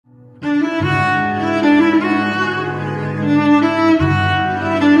Ohayo,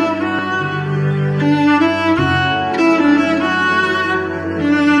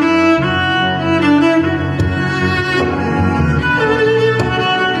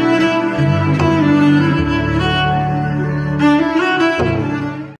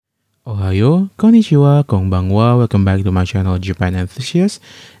 konnichiwa, konbanwa, welcome back to my channel Japan Enthusiast,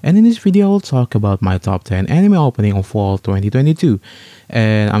 and in this video I will talk about my top 10 anime opening of fall 2022.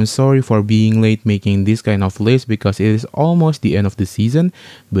 And I'm sorry for being late making this kind of list because it is almost the end of the season,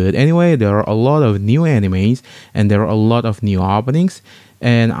 but anyway, there are a lot of new animes and there are a lot of new openings,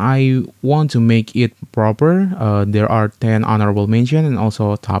 and I want to make it proper. There are 10 honorable mentions and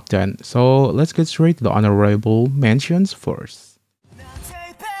also top 10. So let's get straight to the honorable mentions first.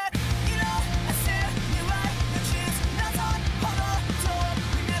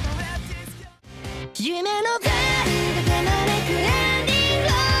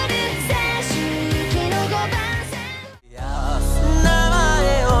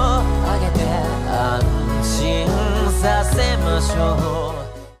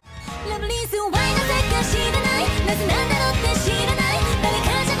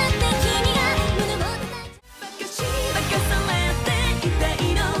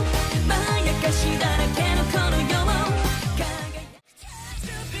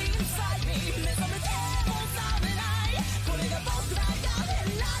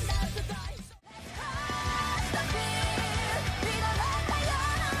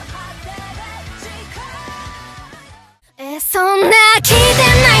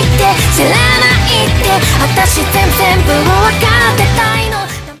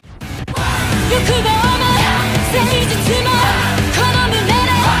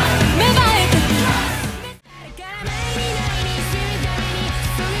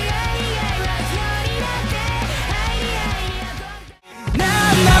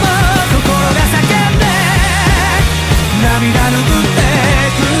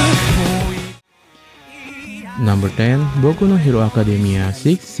 Number 10, Boku no Hero Academia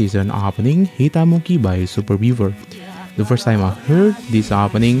 6th season opening Hitamuki by Super Beaver. The first time I heard this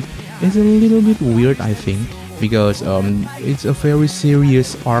opening is a little bit weird, I think, because it's a very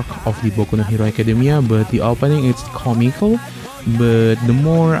serious arc of the Boku no Hero Academia, but the opening is comical, but the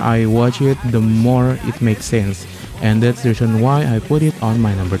more I watch it, the more it makes sense, and that's the reason why I put it on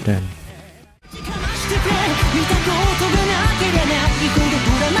my number 10.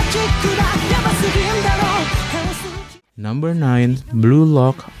 Number 9, Blue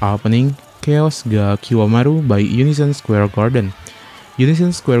Lock opening Chaos ga Kiwamaru by Unison Square Garden.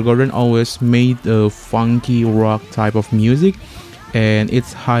 Unison Square Garden always made a funky rock type of music, and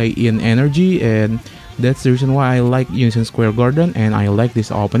it's high in energy, and that's the reason why I like Unison Square Garden and I like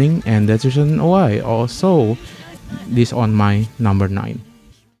this opening, and that's the reason why also this on my number 9.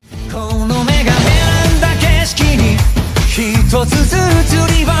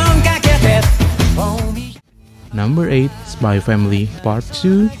 Number 8, Spy Family Part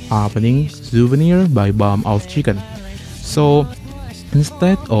 2 opening Souvenir by Bomb of Chicken. So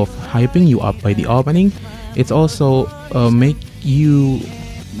instead of hyping you up by the opening, it's also make you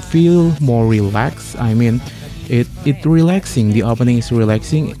feel more relaxed. I mean, it relaxing. The opening is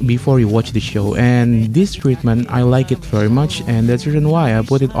relaxing before you watch the show, and this treatment I like it very much, and that's the reason why I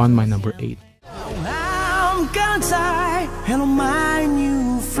put it on my number 8. I'm gonna die, hello my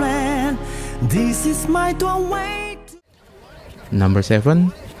new friend. This is my way. Number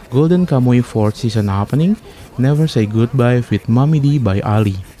 7, Golden Kamuy 4th season opening Never Say Goodbye with Mommy D by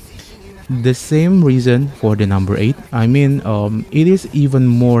Ali. The same reason for the number 8. I mean, it is even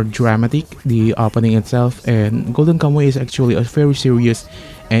more dramatic, the opening itself, and Golden Kamuy is actually a very serious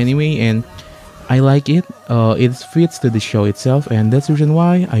anime, and I like it. It fits to the show itself, and that's the reason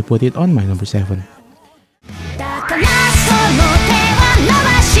why I put it on my number 7.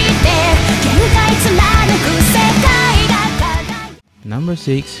 Number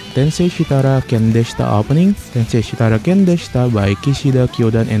 6, Tensei Shitara Kendeshita opening Tensei Shitara Kendeshita by Kishida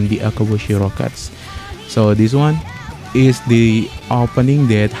Kyodan and the Akabushi Rockets. So this one is the opening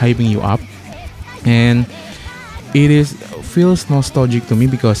that hyping you up, and it feels nostalgic to me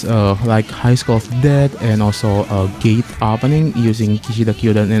because like High School of Death and also Gate opening using Kishida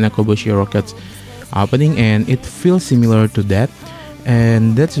Kyodan and Akabushi Rockets opening, and it feels similar to that,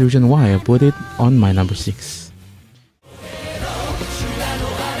 and that's the reason why I put it on my number 6.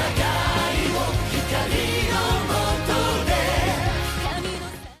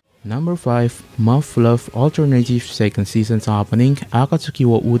 Number 5, Muv-Luv Alternative Second Season's opening Akatsuki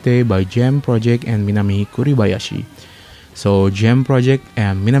wo Ute by Gem Project and Minami Kuribayashi. So Gem Project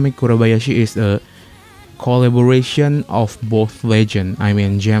and Minami Kuribayashi is a collaboration of both legends. I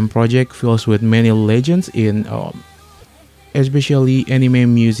mean, Jam Project fills with many legends in especially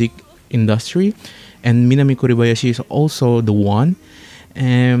anime music industry, and Minami Kuribayashi is also the one.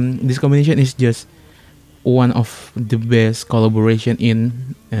 And this combination is just one of the best collaboration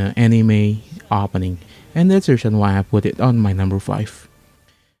in anime opening, and that's the reason why I put it on my number 5.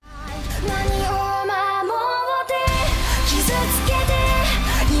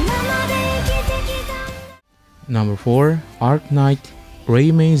 Number 4, Arc Knight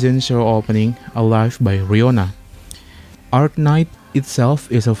Reimei Zensho opening Alive by Riona. Arc Knight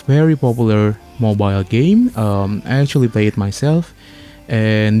itself is a very popular mobile game. I actually play it myself,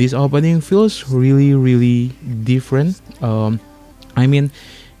 and this opening feels really different. I mean,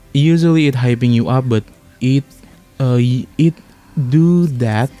 usually it hyping you up, but it do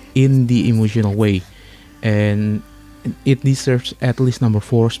that in the emotional way, and it deserves at least number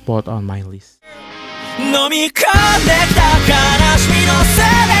 4 spot on my list.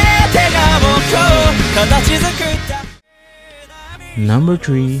 Number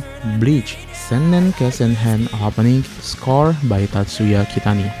 3, Bleach Sennen Kesenhan opening Score by Tatsuya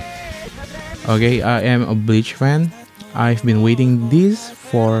Kitani. Okay, I am a Bleach fan. I've been waiting this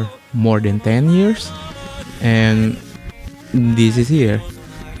for more than 10 years, and this is here.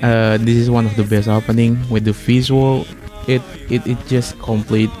 This is one of the best opening with the visual. It just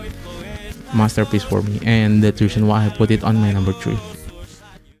complete masterpiece for me, and that's the reason why I put it on my number 3.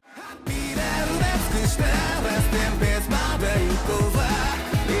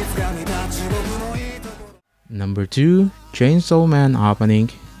 Number 2, Chainsaw Man opening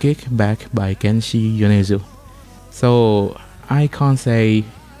Kickback by Kenshi Yonezu. So I can't say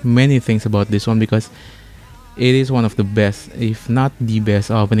many things about this one because it is one of the best, if not the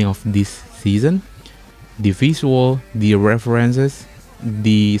best opening of this season. The visual, the references,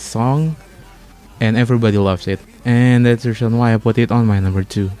 the song, and everybody loves it, and that's the reason why I put it on my number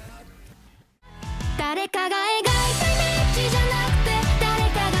 2.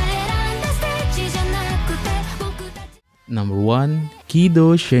 Number 1,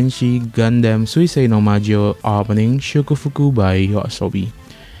 Kido Shenshi Gundam Suisei no Majo opening Shukufuku by Yoasobi.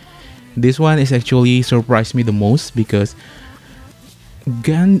 This one is actually surprised me the most because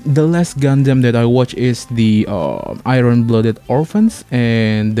the last Gundam that I watched is the Iron-Blooded Orphans,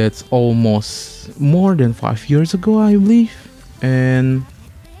 and that's almost more than 5 years ago, I believe. And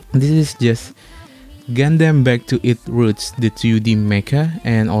this is just Gundam back to its roots, the 2D mecha,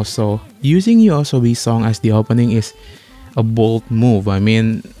 and also using Yoasobi's song as the opening is a bold move. I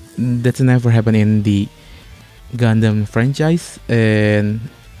mean, that's never happened in the Gundam franchise, and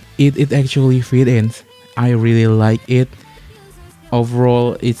it actually fit in. I really like it.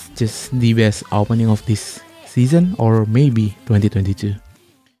 Overall, it's just the best opening of this season, or maybe 2022.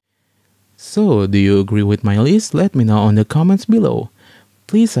 So, do you agree with my list? Let me know on the comments below.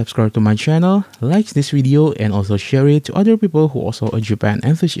 Please subscribe to my channel, like this video, and also share it to other people who also are Japan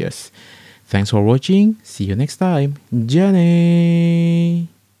enthusiasts. Thanks for watching. See you next time. Jane!